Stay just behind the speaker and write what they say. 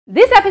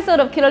This episode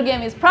of Killer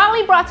Game is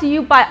proudly brought to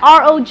you by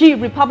ROG,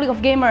 Republic of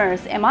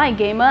Gamers. Am I a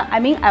gamer?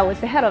 I mean, I was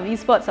the head of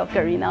esports of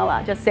Garena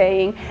lah, just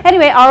saying.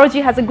 Anyway, ROG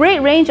has a great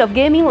range of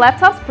gaming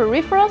laptops,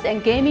 peripherals,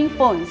 and gaming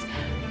phones.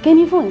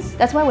 Gaming phones,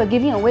 that's why we're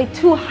giving away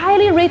 2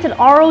 highly rated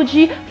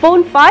ROG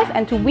Phone 5,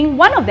 and to win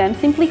one of them,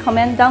 simply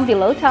comment down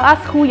below, tell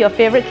us who your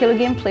favorite Killer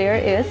Game player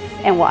is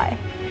and why.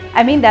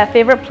 I mean, that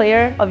favorite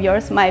player of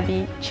yours might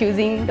be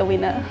choosing the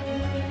winner.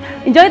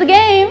 Enjoy the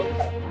game!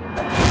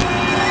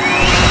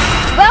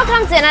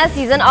 Welcome to another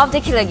season of The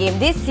Killer Game.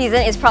 This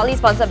season is proudly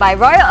sponsored by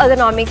Royale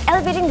Egonomics,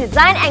 elevating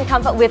design and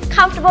comfort with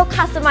comfortable,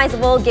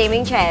 customizable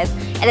gaming chairs.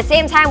 At the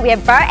same time, we have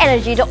Byro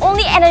Energy, the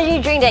only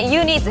energy drink that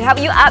you need to help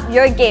you up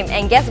your game.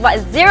 And guess what?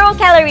 0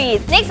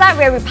 calories! Next up,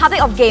 we are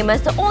Republic of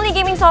Gamers, the only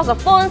gaming source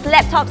of phones,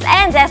 laptops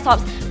and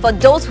desktops for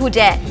those who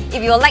dare.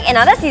 If you would like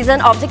another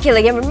season of The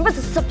Killer Game, remember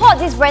to support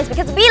these brands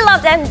because we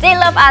love them, they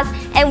love us,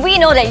 and we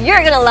know that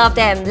you're gonna love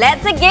them.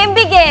 Let the game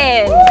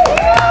begin!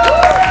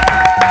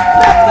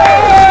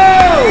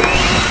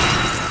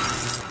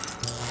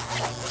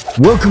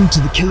 Welcome to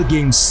The Killer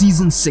Game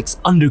Season 6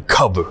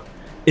 Undercover.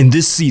 In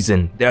this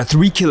season, there are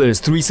 3 killers,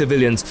 3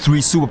 civilians, 3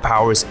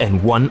 superpowers,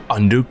 and 1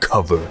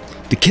 undercover.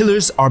 The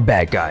killers are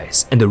bad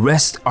guys, and the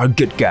rest are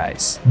good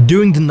guys.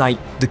 During the night,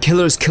 the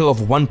killers kill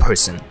off 1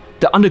 person.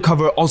 The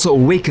undercover also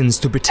awakens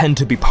to pretend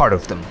to be part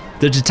of them.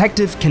 The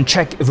detective can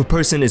check if a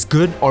person is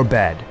good or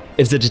bad.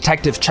 If the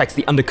detective checks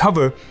the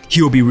undercover,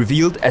 he will be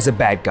revealed as a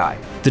bad guy.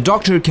 The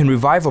doctor can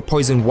revive or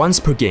poison once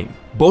per game.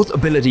 Both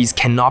abilities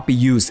cannot be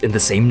used in the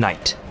same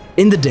night.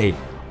 In the day,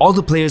 all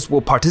the players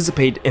will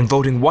participate in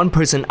voting 1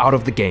 person out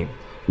of the game.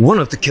 One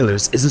of the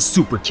killers is a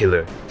super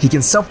killer. He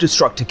can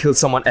self-destruct to kill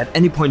someone at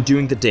any point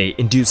during the day,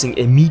 inducing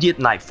immediate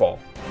nightfall.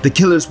 The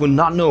killers will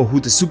not know who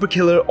the super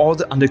killer or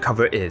the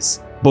undercover is.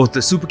 Both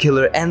the super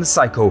killer and the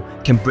psycho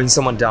can bring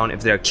someone down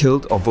if they are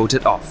killed or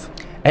voted off.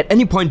 At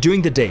any point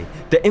during the day,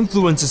 the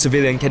influencer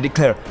civilian can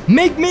declare,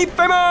 "Make me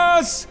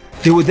famous!"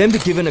 They will then be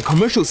given a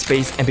commercial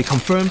space and be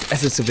confirmed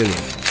as a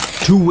civilian.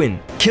 To win,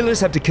 killers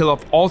have to kill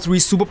off all 3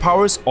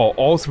 superpowers or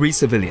all 3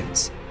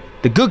 civilians.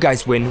 The good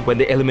guys win when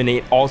they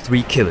eliminate all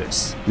 3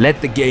 killers.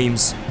 Let the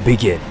games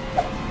begin.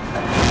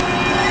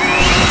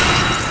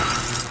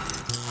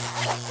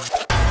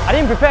 I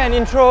didn't prepare an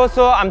intro,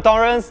 so I'm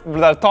Taurus.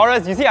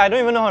 You see, I don't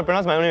even know how to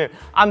pronounce my own name.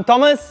 I'm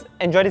Thomas.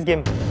 Enjoy this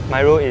game.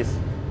 My role is...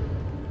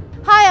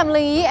 Hi, I'm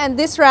Lingyi, and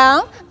this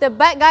round, the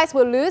bad guys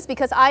will lose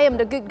because I am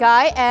the good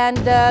guy and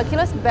the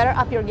killers better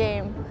up your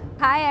game.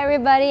 Hi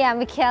everybody,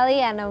 I'm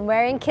Kelly and I'm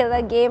wearing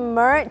Killer Game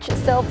merch,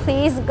 so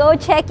please go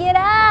check it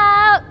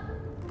out!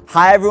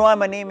 Hi everyone,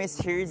 my name is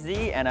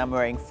Hirzi and I'm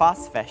wearing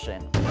fast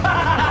fashion.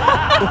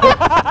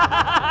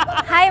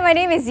 Hi, my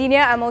name is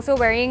Xenia. I'm also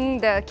wearing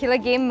the Killer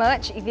Game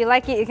merch. If you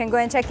like it, you can go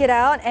and check it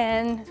out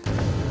and...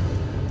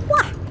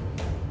 Wah!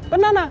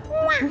 Banana!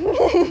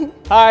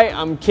 Hi,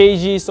 I'm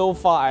KG. So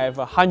far, I have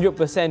a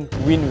 100%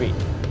 win rate.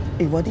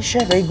 Hey, what this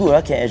share very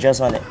good, can adjust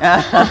one.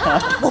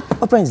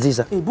 What brand is this?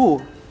 Hey, bro,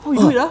 how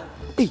you do it?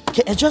 Hey,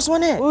 can adjust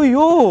one. Oh,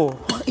 yo!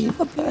 Hey,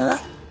 what brand?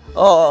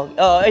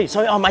 Hey,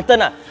 sorry, my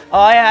turn.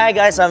 Hi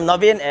guys, I'm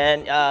Navin,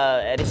 and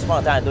at this point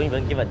of time, I don't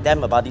even give a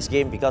damn about this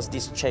game because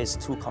this chair is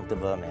too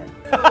comfortable, man.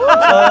 So,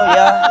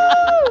 yeah.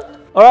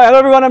 Alright, hello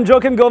everyone, I'm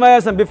Joaquin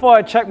Gomez, and before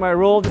I check my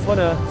role, just want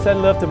to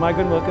send love to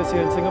migrant workers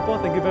here in Singapore.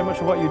 Thank you very much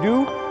for what you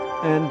do,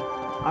 and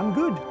I'm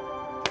good.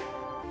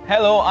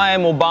 Hello, I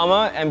am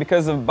Obama, and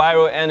because of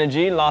Byro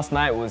energy, last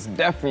night was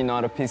definitely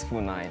not a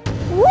peaceful night.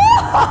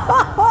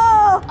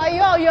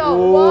 Yo!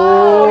 Yo!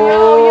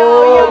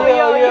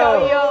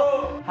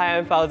 Hi,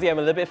 I'm Fauzi. I'm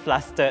a little bit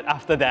flustered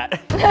after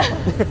that.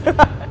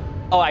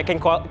 Oh, I can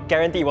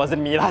guarantee it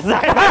wasn't me last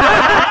night.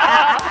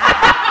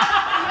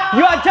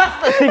 You are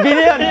just a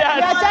civilian!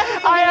 Yes,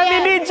 I am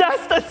indeed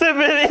just a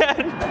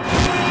civilian!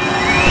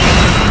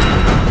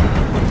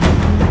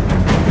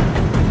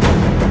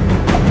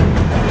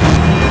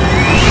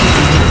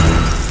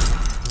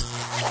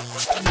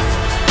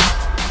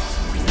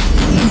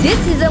 This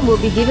season, we'll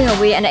be giving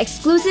away an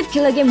exclusive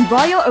Killer Game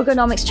Royal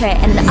Ergonomics chair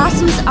and the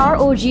ASUS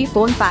ROG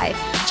Phone 5.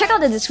 Check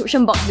out the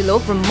description box below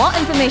for more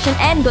information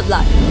and good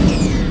luck!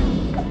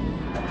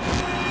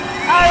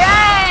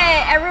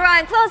 Alright,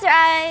 everyone close your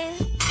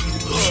eyes!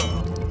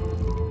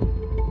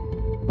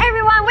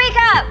 Everyone wake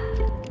up!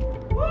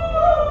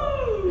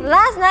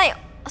 Last night,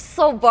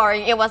 so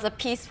boring. It was a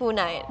peaceful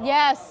night.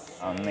 Yes.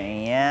 Oh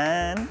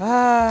man.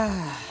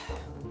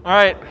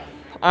 Alright,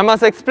 I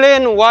must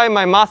explain why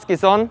my mask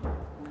is on.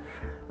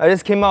 I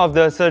just came out of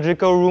the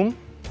surgical room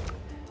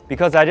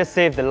because I just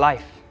saved a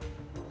life.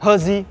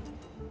 Hirzi,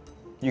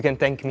 you can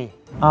thank me.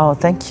 Oh,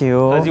 thank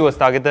you. Hirzi was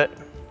targeted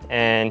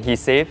and he's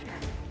saved.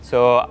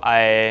 So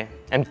I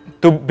am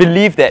to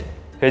believe that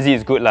Hirzi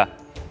is good lah.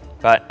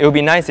 But it would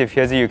be nice if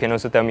Hirzi, you can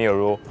also tell me your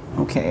role.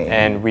 Okay.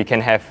 And we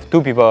can have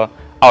 2 people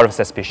out of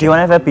suspicion. Do you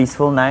want to have a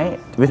peaceful night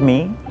with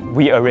me?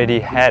 We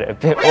already had a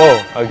bit.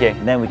 Oh, okay.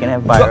 Then we can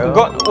have Byro.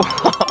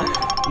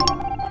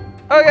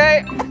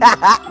 Okay.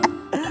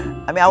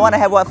 I mean, I want to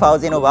have what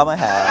Fauzi and Obama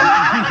have.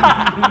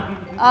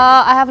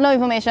 I have no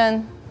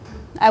information.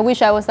 I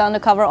wish I was the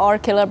undercover or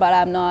killer, but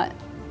I'm not.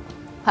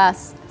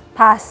 Pass.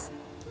 Pass.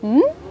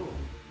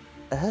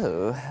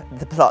 Oh,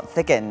 the plot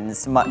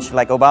thickens, much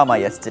like Obama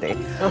yesterday.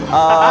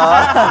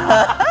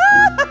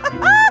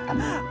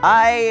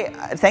 I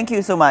thank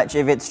you so much.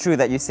 If it's true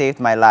that you saved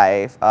my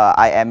life,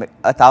 I am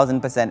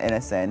 1000%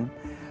 innocent.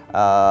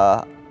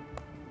 I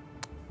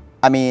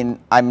mean,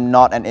 I'm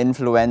not an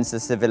influencer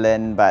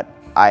civilian, but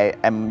I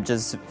am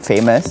just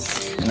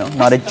famous. You know,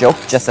 not a joke,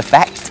 just a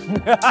fact.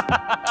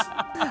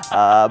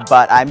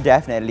 But I'm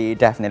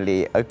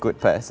definitely a good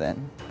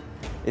person.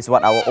 It's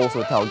what I will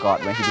also tell God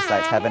when He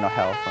decides heaven or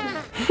hell for me.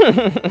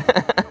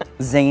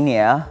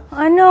 Xenia.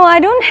 No, I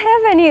don't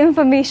have any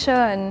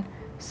information.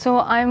 So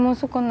I'm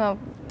also gonna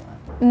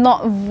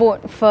not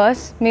vote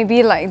first.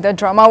 Maybe like the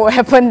drama will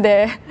happen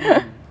there.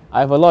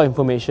 I have a lot of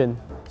information.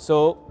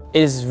 So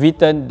it is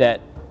written that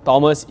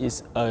Thomas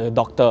is a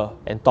doctor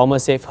and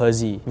Thomas saved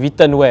Hirzi.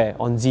 Written where?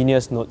 On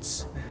Xenia's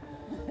notes.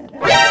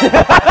 I'm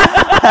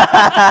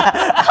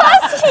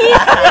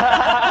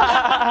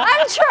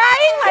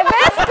trying my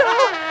best to.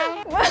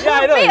 Yeah,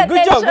 I know.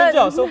 Good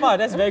job. So far,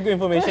 that's very good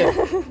information.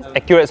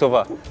 Accurate so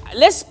far.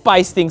 Let's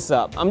spice things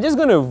up. I'm just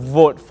gonna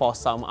vote for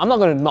someone. I'm not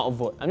gonna not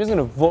vote. I'm just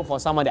gonna vote for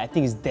someone that I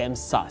think is damn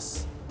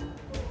sus.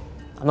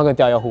 I'm not gonna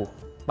tell you who.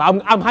 But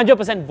I'm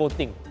 100%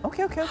 voting.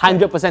 Okay.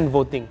 100%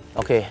 voting.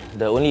 Okay,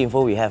 the only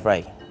info we have,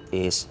 right,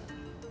 is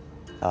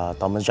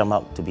Thomas jumped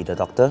out to be the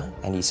doctor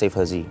and he saved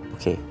Hirzi.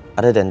 Okay,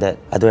 other than that,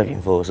 I don't have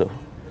info also.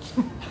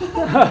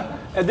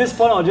 At this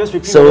point, I'll just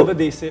repeat whatever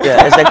they say.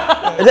 Yeah,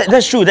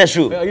 that's true.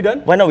 Are you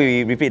done? Why not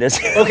we repeat this?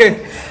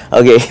 Okay.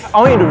 Okay. I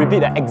want you to repeat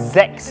the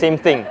exact same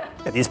thing.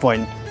 At this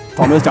point,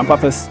 Thomas jumped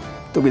up first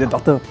to be the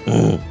doctor.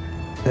 Then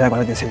I'm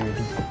gonna get say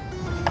already.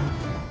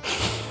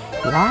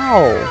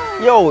 Wow.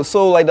 Yo,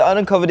 so like the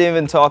undercover didn't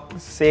even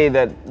say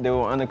that they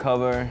were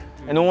undercover.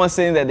 And no one's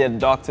saying that they're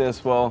doctor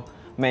as well.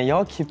 Man,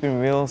 y'all keeping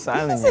real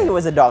silent. He said he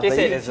was a doctor.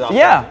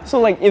 Yeah, so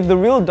like if the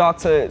real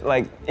doctor,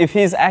 like if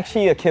he's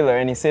actually a killer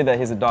and he said that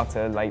he's a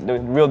doctor, like the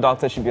real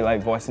doctor should be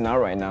like voicing out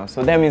right now.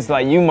 So that means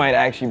like you might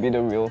actually be the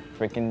real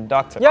freaking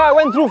doctor. Yeah, I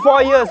went through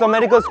 4 years of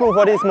medical school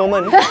for this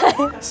moment.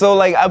 So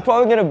like I'm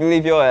probably gonna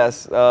believe your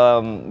ass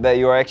that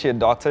you're actually a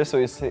doctor, so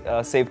you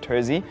saved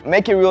Hirzi.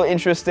 Make it real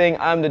interesting.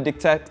 I'm the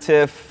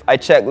detective. I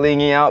checked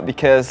Lingyi out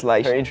because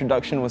like her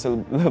introduction was a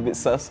little bit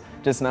sus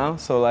just now.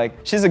 So like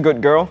she's a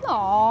good girl.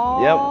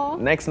 Aww.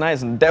 Yep. Next night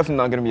is definitely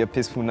not gonna be a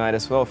peaceful night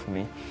as well for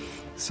me.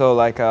 So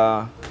like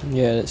yeah,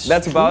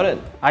 that's about it.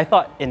 I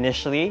thought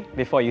initially,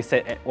 before you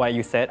said what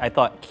you said, I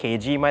thought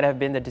KG might have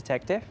been the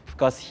detective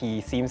because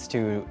he seems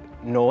to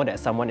know that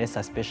someone is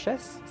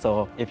suspicious.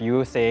 So if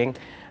you're saying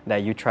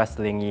that you trust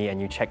Lingyi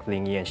and you check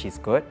Lingyi and she's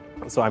good,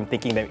 so I'm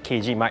thinking that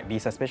KG might be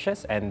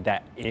suspicious, and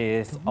that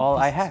is all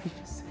I have.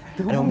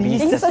 Don't be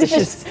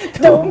suspicious.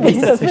 Don't be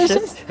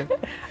suspicious.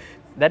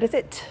 That is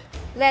it.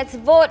 Let's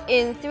vote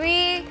in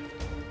 3,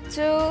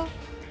 2,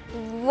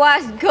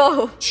 1,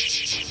 go.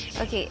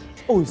 Okay.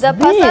 Oh, the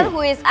person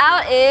who is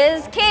out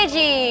is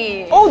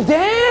KG. Oh,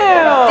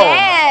 damn!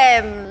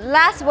 Damn!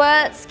 Last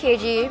words,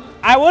 KG.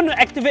 I want to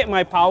activate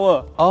my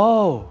power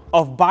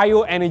of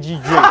Byro energy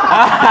drink.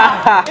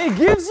 It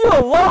gives you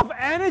a lot of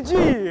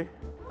energy.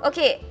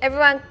 Okay,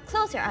 everyone,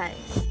 close your eyes.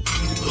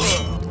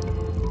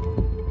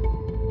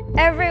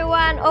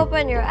 Everyone,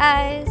 open your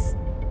eyes.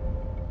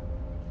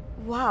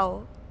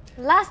 Wow.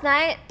 Last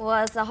night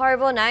was a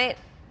horrible night.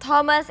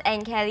 Thomas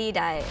and Kelly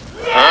died.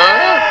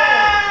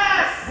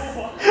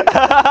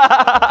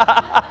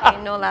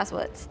 Okay, no last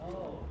words.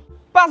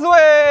 Pass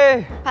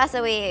away! Pass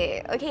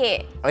away.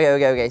 Okay.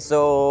 Okay.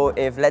 So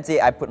if let's say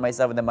I put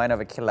myself in the mind of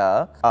a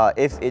killer,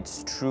 if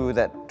it's true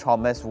that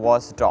Thomas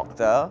was a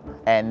doctor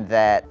and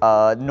that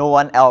no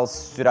one else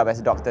stood up as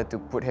a doctor to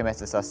put him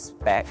as a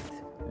suspect,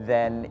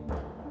 then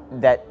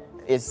that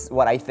is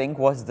what I think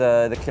was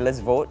the killer's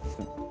vote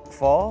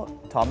for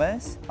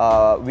Thomas,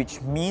 which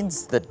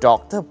means the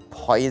doctor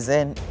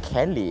poisoned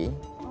Kelly.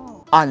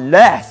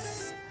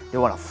 Unless they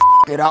want to f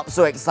it up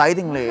so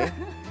excitingly.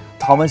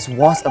 Thomas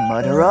was a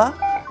murderer,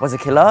 was a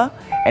killer,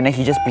 and then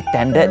he just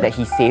pretended that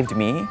he saved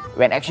me,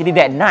 when actually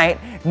that night,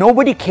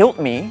 nobody killed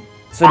me.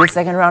 So the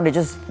second round, they're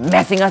just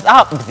messing us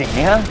up,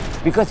 Xenia,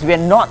 because we're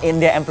not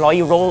in their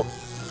employee role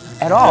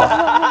at all.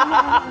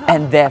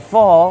 And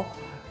therefore,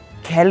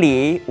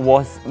 Kelly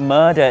was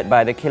murdered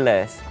by the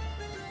killers.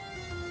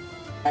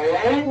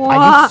 What?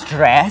 Are you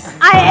stressed?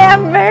 I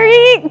am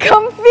very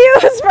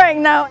confused right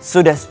now.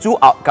 So there's two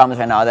outcomes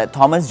right now, that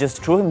Thomas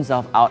just threw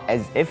himself out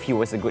as if he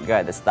was a good guy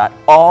at the start,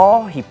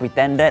 or he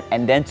pretended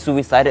and then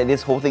suicided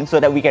this whole thing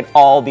so that we can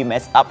all be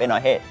messed up in our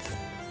heads.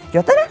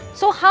 Your turn?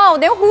 So how?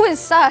 Then who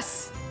is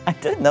sus? I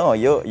don't know,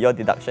 your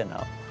deduction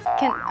now.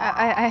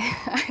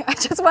 I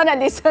just want to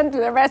listen to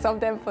the rest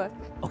of them first.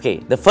 Okay,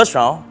 the first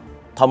round,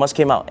 Thomas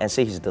came out and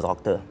said he's the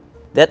doctor.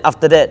 Then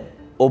after that,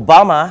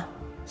 Obama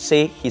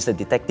say he's a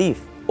detective.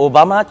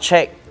 Obama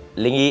checked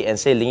Lingyi and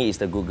said Lingyi is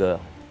the good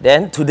girl.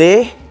 Then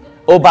today,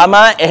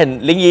 Obama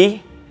and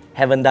Lingyi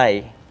haven't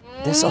died.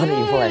 That's all the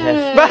info I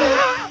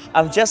have.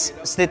 I'm just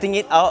stating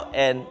it out,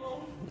 and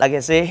like I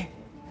say,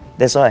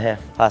 that's all I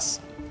have. Pass.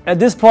 At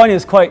this point,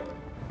 it's quite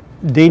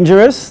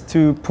dangerous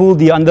to pull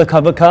the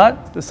undercover card.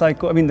 The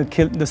psycho, I mean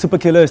the super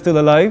killer is still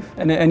alive,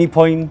 and at any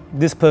point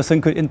this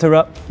person could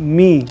interrupt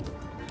me,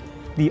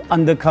 the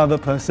undercover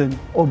person.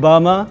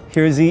 Obama,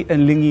 Hirzi,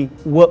 and Lingyi,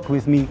 work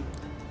with me.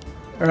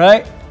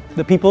 Alright?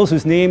 The people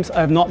whose names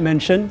I have not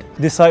mentioned,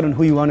 decide on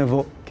who you want to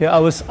vote. Okay, I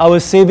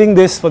was saving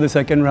this for the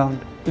second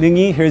round.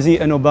 Lingyi, Hirzi,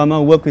 and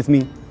Obama, work with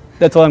me.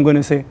 That's all I'm going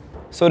to say.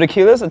 So the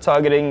killers are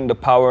targeting the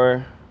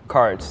power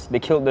cards. They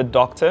killed the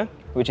doctor,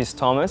 which is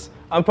Thomas.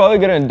 I'm probably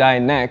gonna die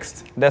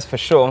next, that's for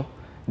sure.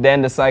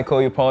 Then the psycho,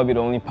 you'll probably be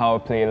the only power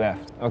play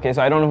left. Okay,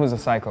 so I don't know who's the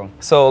psycho.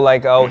 So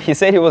like, he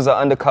said he was an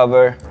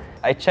undercover.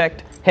 I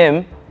checked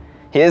him.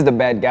 He is the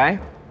bad guy.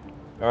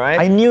 Alright?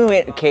 I knew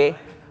it, okay?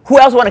 Who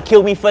else want to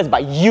kill me first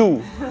but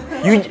you?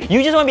 You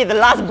just want to be the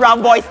last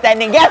brown boy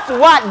standing. Guess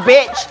what,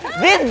 bitch?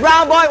 This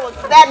brown boy will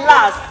stand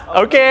last.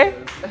 Okay.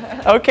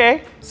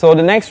 Okay. So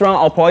the next round,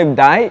 I'll probably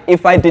die.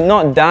 If I did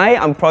not die,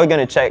 I'm probably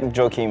gonna check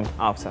Joachim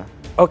after.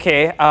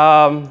 Okay,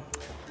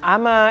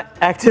 I'ma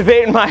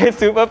activate my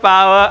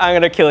superpower. I'm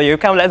gonna kill you.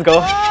 Come, let's go.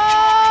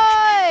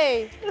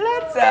 Oi!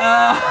 Let's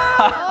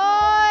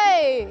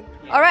Oi!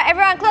 Alright,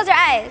 everyone, close your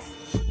eyes.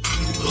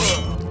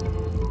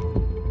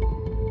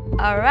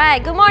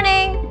 Alright, good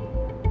morning.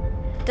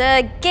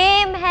 The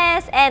game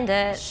has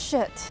ended.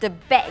 Shit. The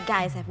bad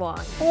guys have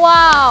won.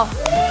 Wow.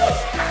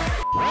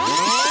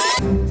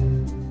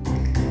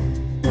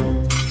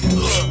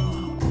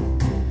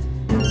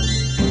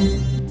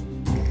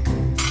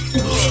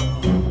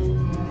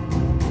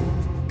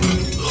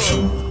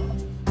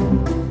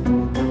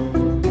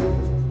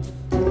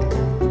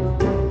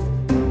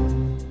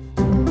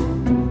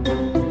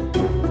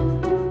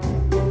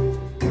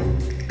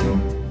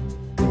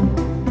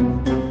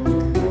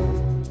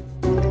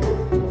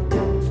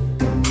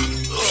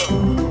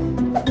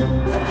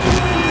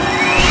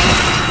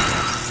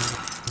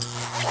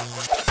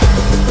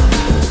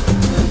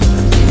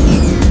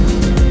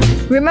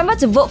 Remember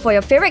to vote for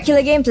your favorite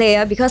killer game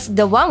player because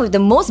the one with the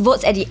most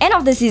votes at the end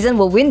of the season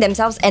will win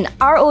themselves an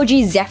ROG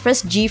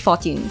ZEPHYRUS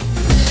G14.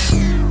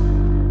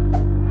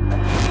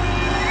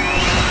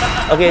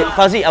 Okay,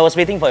 Fuzzy, I was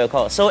waiting for your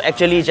call. So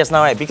actually just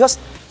now, right, because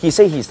he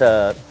said he's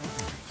the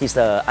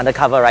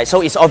undercover, right?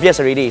 So it's obvious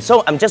already.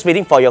 So I'm just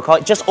waiting for your call.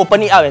 Just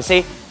open it out and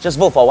say, just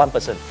vote for one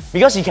person.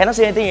 Because he cannot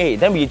say anything, eh?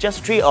 Then we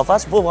just three of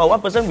us vote for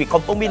one person, we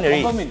confirm win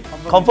already.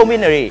 Confirm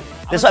win already.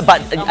 That's why,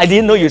 but I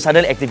didn't know you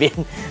suddenly activate.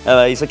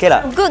 It's okay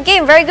lah. Good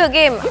game, very good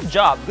game. Good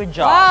job, good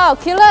job. Wow,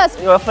 killers.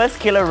 Your first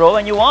killer role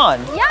and you won.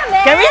 Yeah,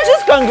 man. Can we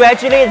just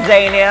congratulate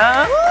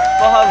Zania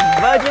for her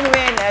virgin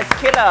win as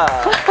killer?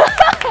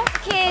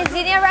 Okay,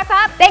 Xenia, wrap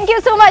up. Thank you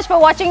so much for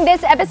watching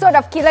this episode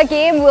of Killer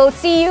Game. We'll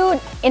see you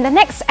in the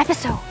next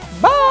episode.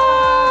 Bye!